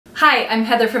Hi, I'm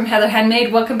Heather from Heather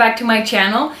Handmade. Welcome back to my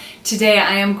channel. Today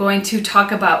I am going to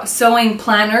talk about sewing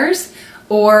planners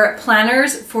or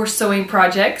planners for sewing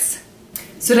projects.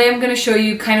 So today I'm going to show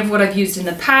you kind of what I've used in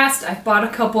the past. I've bought a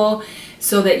couple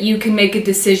so that you can make a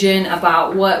decision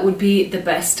about what would be the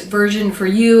best version for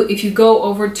you. If you go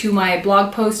over to my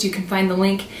blog post, you can find the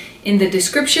link in the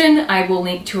description. I will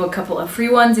link to a couple of free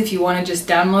ones if you want to just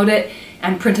download it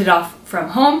and print it off from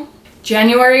home.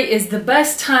 January is the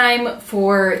best time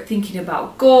for thinking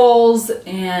about goals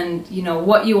and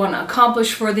what you want to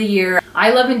accomplish for the year. I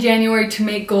love in January to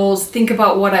make goals, think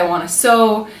about what I want to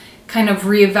sew, kind of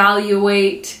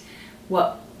reevaluate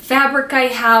what fabric I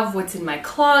have, what's in my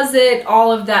closet,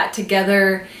 all of that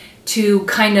together to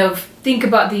kind of think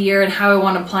about the year and how I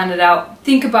want to plan it out.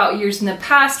 Think about years in the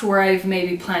past where I've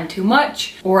maybe planned too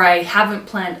much or I haven't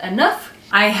planned enough.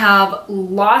 I have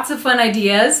lots of fun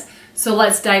ideas. So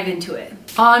let's dive into it.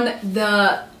 On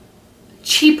the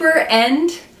cheaper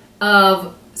end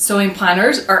of sewing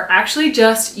planners are actually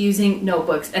just using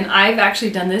notebooks. And I've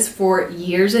actually done this for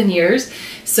years and years.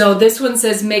 So this one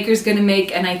says Maker's Gonna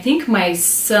Make, and I think my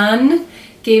son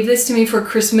gave this to me for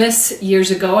Christmas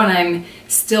years ago and I'm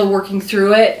still working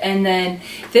through it. And then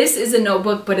this is a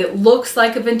notebook, but it looks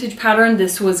like a vintage pattern.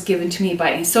 This was given to me by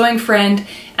a sewing friend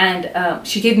and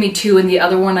she gave me two and the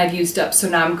other one I've used up. So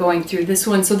now I'm going through this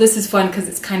one. So this is fun because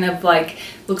it's kind of like,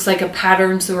 looks like a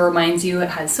pattern. So it reminds you it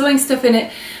has sewing stuff in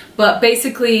it. But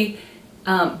basically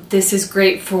this is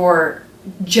great for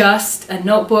just a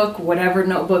notebook, whatever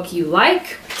notebook you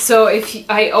like. So if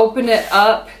I open it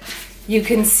up, you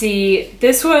can see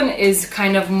this one is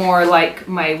kind of more like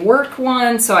my work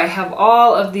one. So I have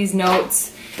all of these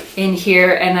notes in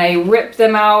here and I rip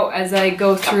them out as I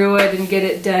go through it and get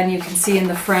it done. You can see in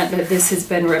the front that this has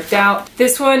been ripped out.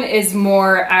 This one is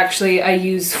more actually I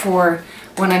use for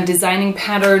when I'm designing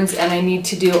patterns and I need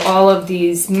to do all of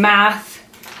these math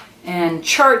and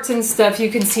charts and stuff.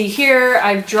 You can see here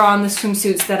I've drawn the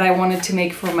swimsuits that I wanted to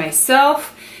make for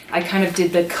myself. I kind of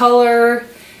did the color,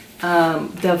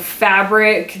 the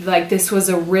fabric, like this was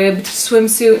a ribbed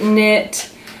swimsuit knit.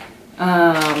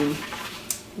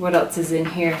 What else is in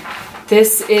here?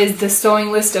 This is the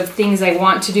sewing list of things I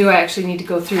want to do. I actually need to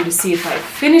go through to see if I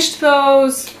finished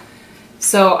those.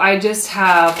 So I just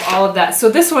have all of that. So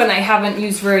this one I haven't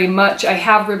used very much. I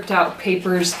have ripped out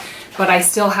papers, but I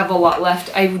still have a lot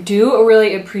left. I do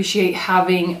really appreciate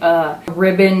having a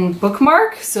ribbon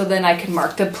bookmark so then I can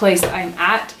mark the place I'm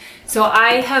at. So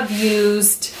I have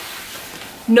used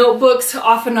notebooks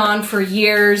off and on for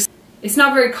years. It's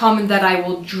not very common that I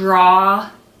will draw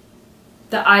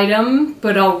the item,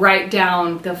 but I'll write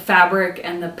down the fabric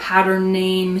and the pattern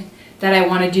name that I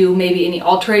want to do, maybe any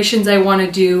alterations I want to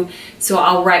do. So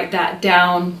I'll write that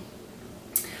down.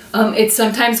 It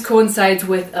sometimes coincides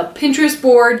with a Pinterest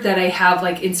board that I have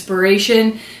like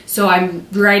inspiration. So I'm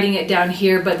writing it down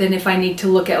here, but then if I need to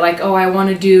look at like, oh, I want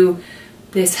to do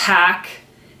this hack,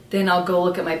 then I'll go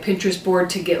look at my Pinterest board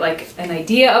to get like an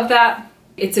idea of that.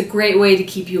 It's a great way to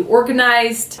keep you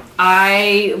organized.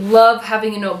 I love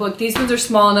having a notebook. These ones are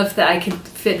small enough that I can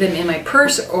fit them in my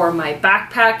purse or my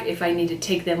backpack if I need to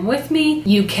take them with me.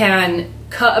 You can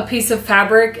cut a piece of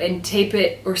fabric and tape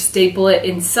it or staple it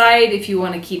inside if you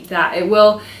want to keep that. It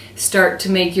will start to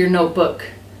make your notebook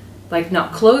like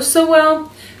not close so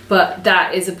well, but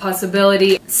that is a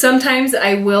possibility. Sometimes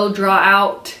I will draw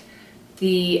out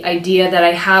the idea that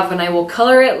I have and I will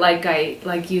color it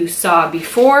like you saw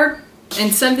before.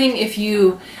 And something if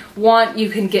you want, you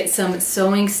can get some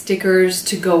sewing stickers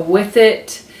to go with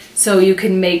it. So you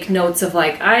can make notes of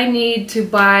like, I need to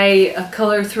buy a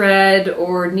color thread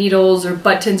or needles or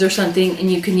buttons or something, and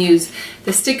you can use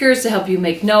the stickers to help you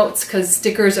make notes because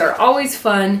stickers are always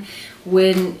fun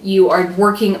when you are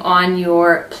working on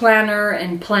your planner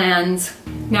and plans.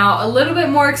 Now a little bit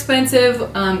more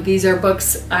expensive, these are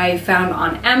books I found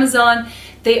on Amazon.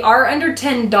 They are under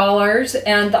 $10,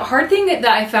 and the hard thing that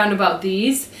I found about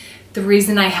these, the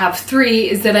reason I have three,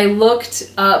 is that I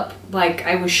looked up, like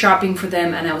I was shopping for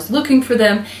them and I was looking for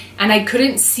them and I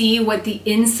couldn't see what the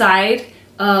inside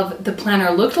of the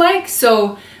planner looked like.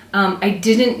 So I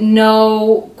didn't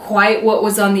know quite what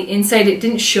was on the inside. It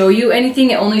didn't show you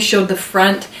anything. It only showed the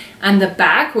front and the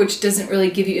back, which doesn't really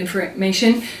give you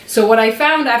information. So what I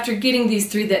found after getting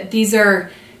these three, that these are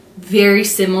very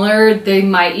similar. They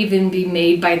might even be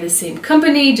made by the same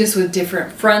company, just with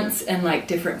different fronts and like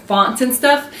different fonts and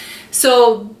stuff.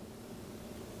 So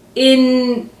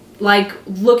in like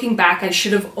looking back, I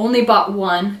should have only bought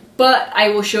one, but I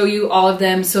will show you all of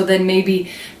them. So then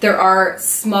maybe there are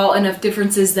small enough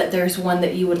differences that there's one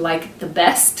that you would like the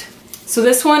best. So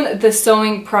this one, the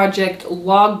Sewing Project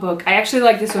Logbook, I actually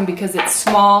like this one because it's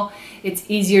small. it's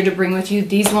easier to bring with you.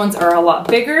 These ones are a lot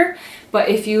bigger, but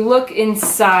if you look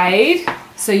inside,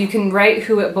 so you can write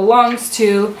who it belongs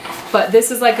to, but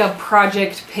this is like a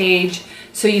project page.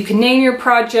 So you can name your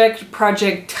project,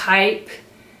 project type,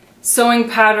 sewing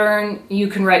pattern. You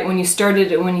can write when you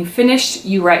started and when you finished.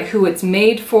 You write who it's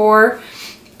made for.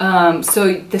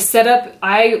 So the setup,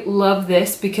 I love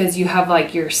this because you have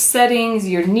like your settings,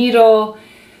 your needle,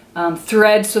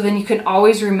 thread, so then you can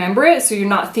always remember it. So you're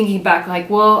not thinking back like,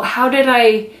 well, how did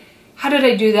I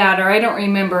do that? Or I don't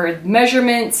remember.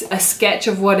 Measurements, a sketch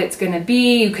of what it's going to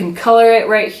be. You can color it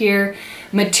right here.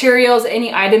 Materials,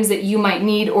 any items that you might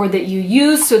need or that you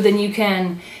use, so then you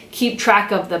can keep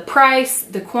track of the price,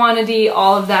 the quantity,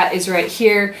 all of that is right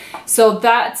here. So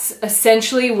that's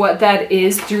essentially what that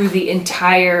is through the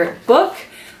entire book.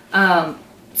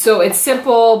 So it's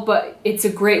simple, but it's a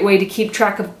great way to keep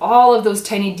track of all of those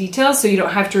tiny details so you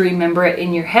don't have to remember it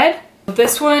in your head.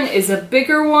 This one is a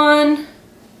bigger one.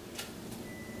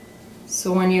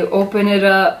 So when you open it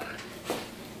up,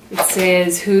 it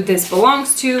says who this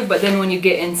belongs to, but then when you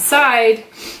get inside,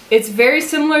 it's very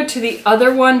similar to the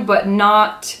other one, but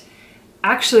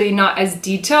actually not as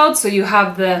detailed. So you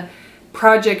have the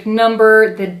project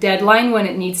number, the deadline when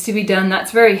it needs to be done.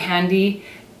 That's very handy.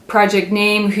 Project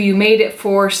name, who you made it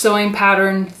for, sewing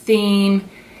pattern, theme,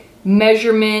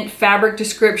 measurement, fabric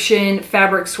description,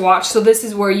 fabric swatch. So this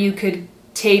is where you could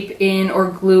tape in or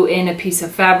glue in a piece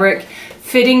of fabric.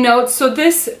 Fitting notes. So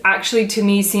this actually to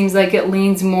me seems like it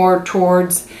leans more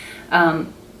towards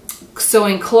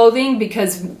sewing clothing,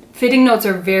 because fitting notes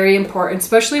are very important,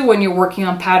 especially when you're working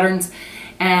on patterns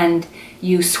and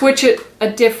you switch it a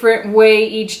different way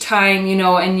each time, you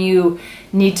know, and you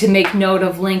need to make note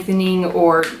of lengthening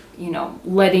or, you know,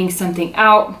 letting something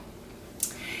out.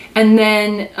 And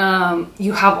then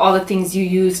you have all the things you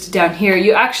used down here.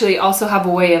 You actually also have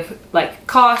a way of like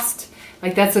cost,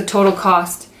 like that's the total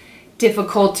cost,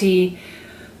 difficulty,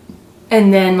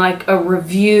 and then like a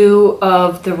review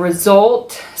of the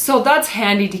result. So that's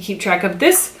handy to keep track of.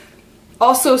 This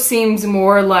also seems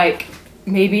more like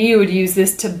maybe you would use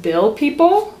this to bill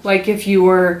people, like if you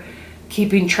were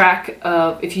keeping track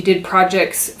of, if you did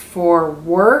projects for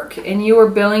work and you were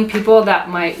billing people, that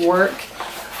might work.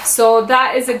 So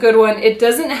that is a good one. It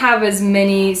doesn't have as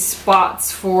many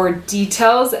spots for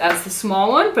details as the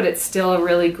small one, but it's still a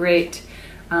really great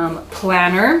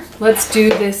planner. Let's do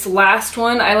this last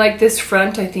one. I like this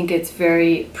front. I think it's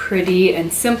very pretty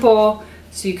and simple.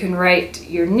 So you can write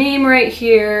your name right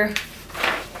here.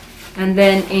 And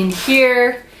then in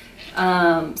here,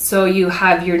 so you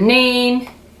have your name,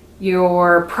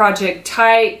 your project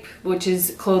type, which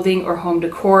is clothing or home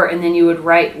decor, and then you would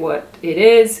write what it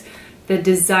is, the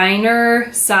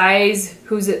designer, size,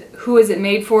 who is it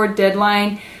made for,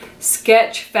 deadline,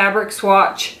 sketch, fabric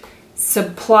swatch,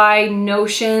 supply,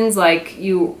 notions, like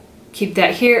you keep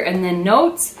that here, and then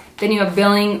notes. Then you have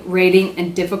billing, rating,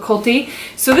 and difficulty.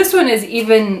 So this one is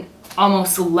even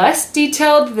almost less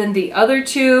detailed than the other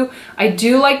two. I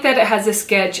do like that it has a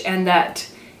sketch and that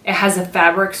it has a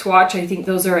fabric swatch. I think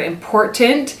those are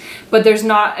important, but there's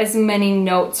not as many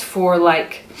notes for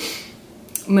like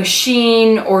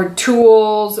machine or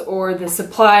tools or the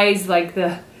supplies, like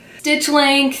the stitch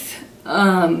length,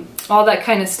 all that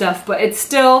kind of stuff. But it's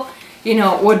still, you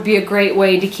know, would be a great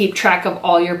way to keep track of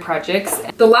all your projects.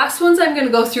 The last ones I'm going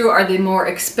to go through are the more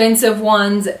expensive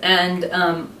ones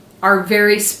and are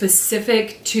very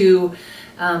specific to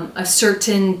a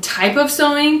certain type of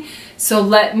sewing. So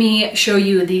let me show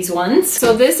you these ones.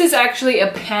 So this is actually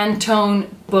a Pantone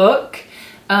book.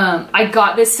 I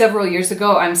got this several years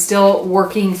ago. I'm still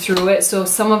working through it, so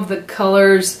some of the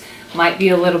colors might be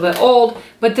a little bit old,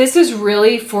 but this is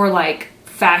really for like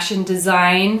fashion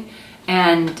design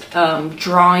and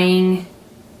drawing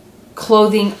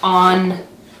clothing on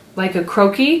like a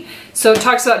croquis. So it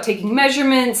talks about taking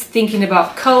measurements, thinking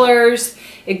about colors.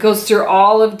 It goes through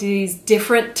all of these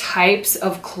different types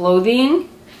of clothing.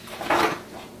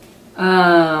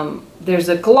 There's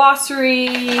a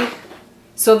glossary.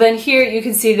 So then here you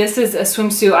can see this is a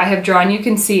swimsuit I have drawn. You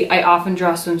can see I often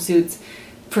draw swimsuits.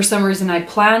 For some reason I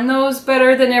plan those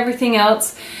better than everything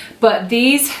else. But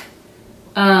these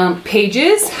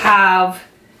pages have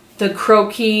the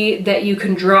croquis that you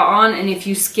can draw on, and if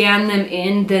you scan them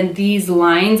in, then these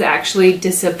lines actually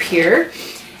disappear.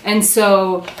 And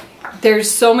so there's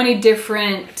so many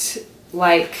different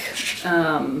like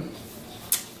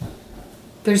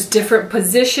there's different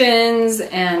positions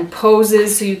and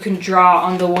poses, so you can draw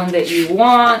on the one that you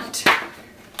want.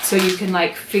 So you can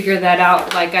like figure that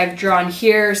out. Like I've drawn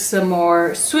here some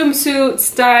more swimsuit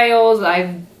styles.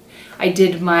 I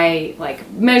did my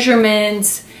like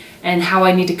measurements and how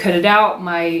I need to cut it out.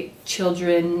 My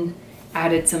children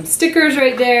Added some stickers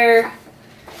right there.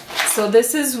 So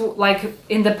this is like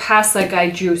in the past, like I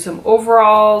drew some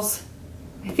overalls.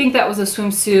 I think that was a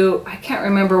swimsuit. I can't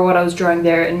remember what I was drawing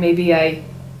there, and maybe I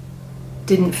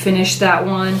didn't finish that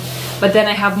one. But then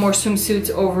I have more swimsuits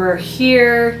over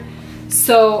here.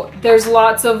 So there's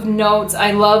lots of notes.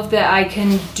 I love that I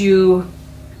can do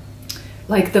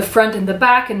like the front and the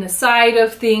back and the side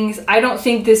of things. I don't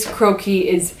think this croquis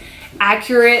is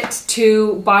accurate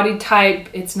to body type.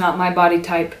 It's not my body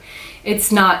type.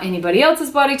 It's not anybody else's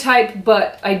body type,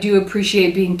 but I do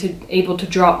appreciate being able to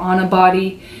draw on a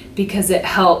body because it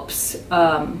helps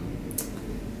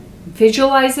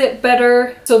visualize it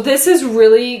better. So this is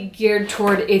really geared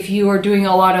toward if you are doing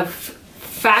a lot of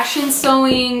fashion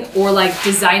sewing or like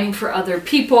designing for other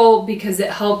people, because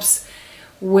it helps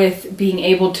with being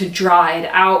able to draw it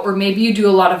out. Or maybe you do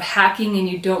a lot of hacking and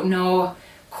you don't know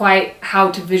quite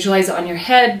how to visualize it on your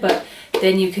head, but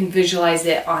then you can visualize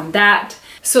it on that.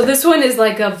 So this one is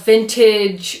like a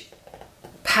vintage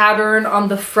pattern on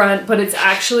the front, but it's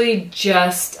actually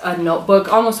just a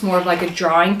notebook, almost more of like a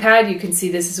drawing pad. You can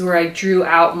see this is where I drew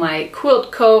out my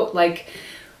quilt coat, like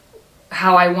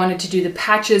how I wanted to do the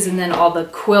patches and then all the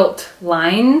quilt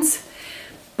lines.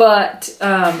 But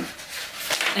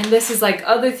and this is like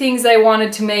other things I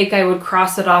wanted to make. I would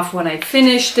cross it off when I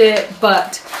finished it,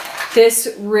 but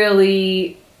this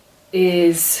really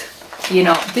is, you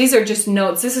know, these are just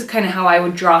notes. This is kind of how I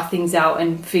would draw things out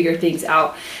and figure things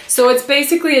out. So it's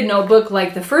basically a notebook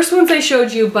like the first ones I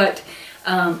showed you, but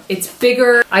it's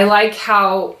bigger. I like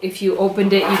how if you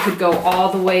opened it, you could go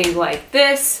all the way like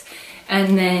this,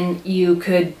 and then you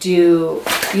could do,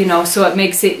 you know, so it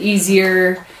makes it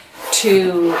easier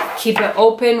to keep it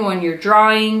open when you're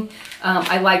drawing.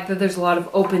 I like that there's a lot of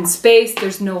open space.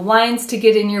 There's no lines to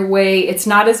get in your way. It's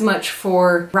not as much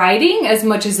for writing as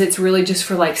much as it's really just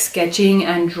for like sketching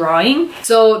and drawing.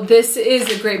 So this is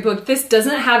a great book. This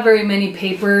doesn't have very many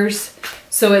papers,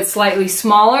 so it's slightly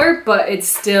smaller, but it's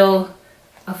still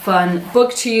a fun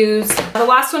book to use. The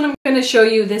last one I'm going to show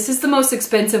you, this is the most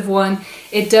expensive one.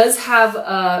 It does have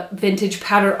a vintage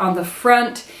pattern on the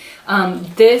front.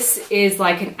 This is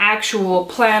like an actual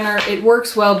planner. It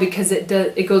works well because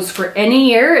it goes for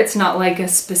any year. It's not like a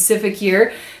specific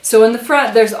year. So in the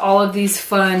front, there's all of these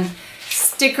fun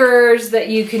stickers that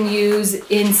you can use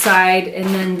inside, and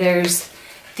then there's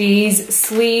these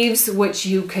sleeves which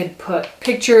you could put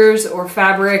pictures or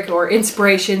fabric or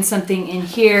inspiration, something in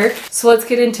here. So let's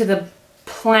get into the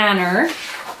planner.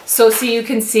 So see, you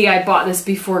can see I bought this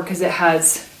before because it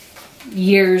has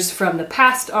years from the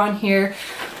past on here.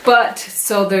 But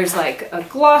so there's like a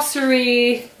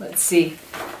glossary, let's see,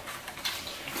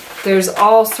 there's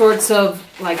all sorts of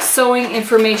like sewing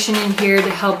information in here to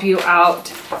help you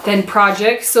out. Then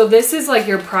projects, so this is like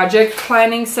your project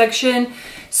planning section.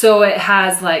 So it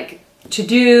has like to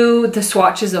do, the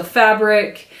swatches of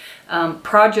fabric,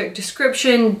 project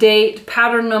description, date,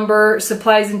 pattern number,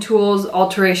 supplies and tools,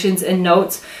 alterations, and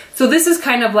notes. So this is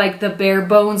kind of like the bare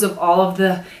bones of all of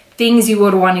the things you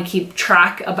would want to keep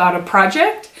track about a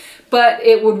project, but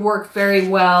it would work very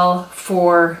well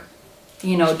for,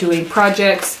 you know, doing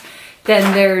projects.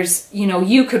 Then there's, you know,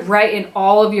 you could write in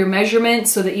all of your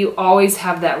measurements so that you always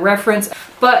have that reference.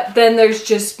 But then there's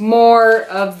just more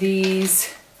of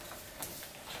these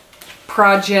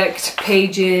project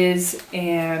pages,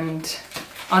 and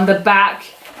on the back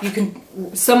you can,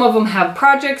 some of them have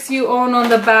projects you own on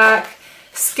the back,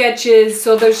 sketches.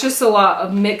 So there's just a lot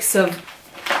of mix of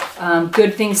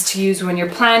good things to use when you're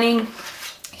planning.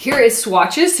 Here is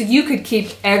swatches, so you could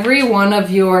keep every one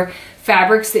of your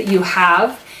fabrics that you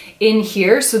have in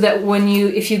here, so that when you,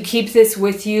 if you keep this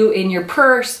with you in your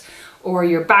purse or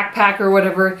your backpack or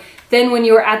whatever, then when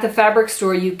you're at the fabric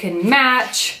store, you can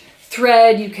match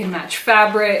thread, you can match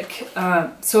fabric.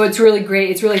 So it's really great.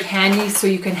 It's really handy, so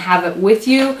you can have it with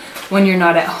you when you're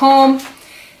not at home.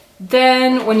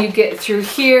 Then when you get through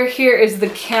here, here is the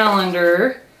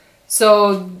calendar.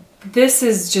 So this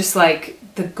is just like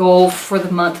the goal for the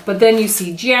month, but then you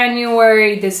see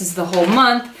January, this is the whole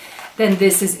month, then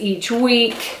this is each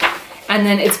week, and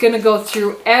then it's going to go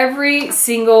through every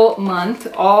single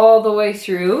month all the way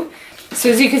through. So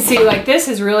as you can see, like, this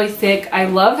is really thick. I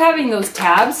love having those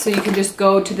tabs, so you can just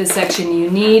go to the section you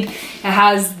need. It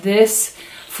has this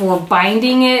for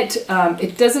binding it.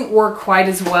 It doesn't work quite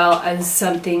as well as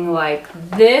something like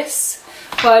this,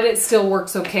 but it still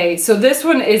works okay. So this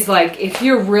one is like, if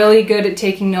you're really good at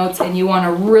taking notes and you want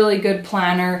a really good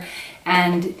planner,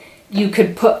 and you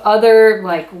could put other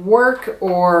like work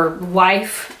or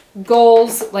life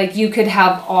goals, like you could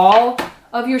have all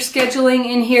of your scheduling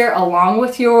in here along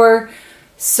with your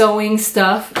sewing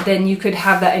stuff, then you could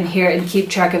have that in here and keep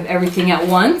track of everything at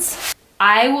once.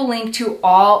 I will link to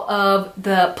all of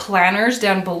the planners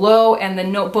down below and the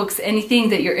notebooks,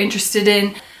 anything that you're interested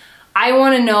in. I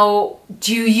want to know,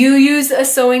 do you use a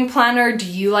sewing planner? Do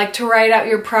you like to write out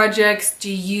your projects?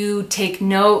 Do you take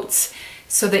notes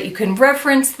so that you can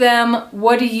reference them?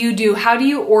 What do you do? How do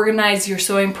you organize your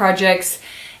sewing projects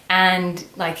and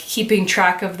like keeping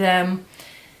track of them?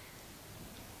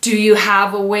 Do you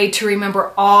have a way to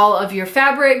remember all of your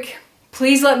fabric?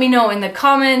 Please let me know in the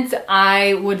comments.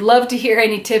 I would love to hear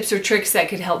any tips or tricks that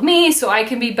could help me so I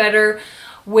can be better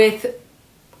with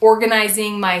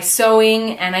organizing my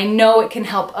sewing, and I know it can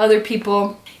help other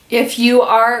people. If you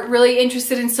are really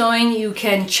interested in sewing, you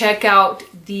can check out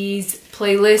these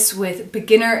playlists with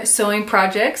beginner sewing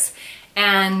projects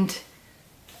and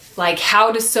like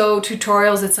how to sew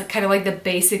tutorials. It's kind of like the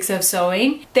basics of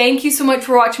sewing. Thank you so much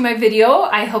for watching my video.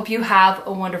 I hope you have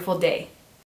a wonderful day.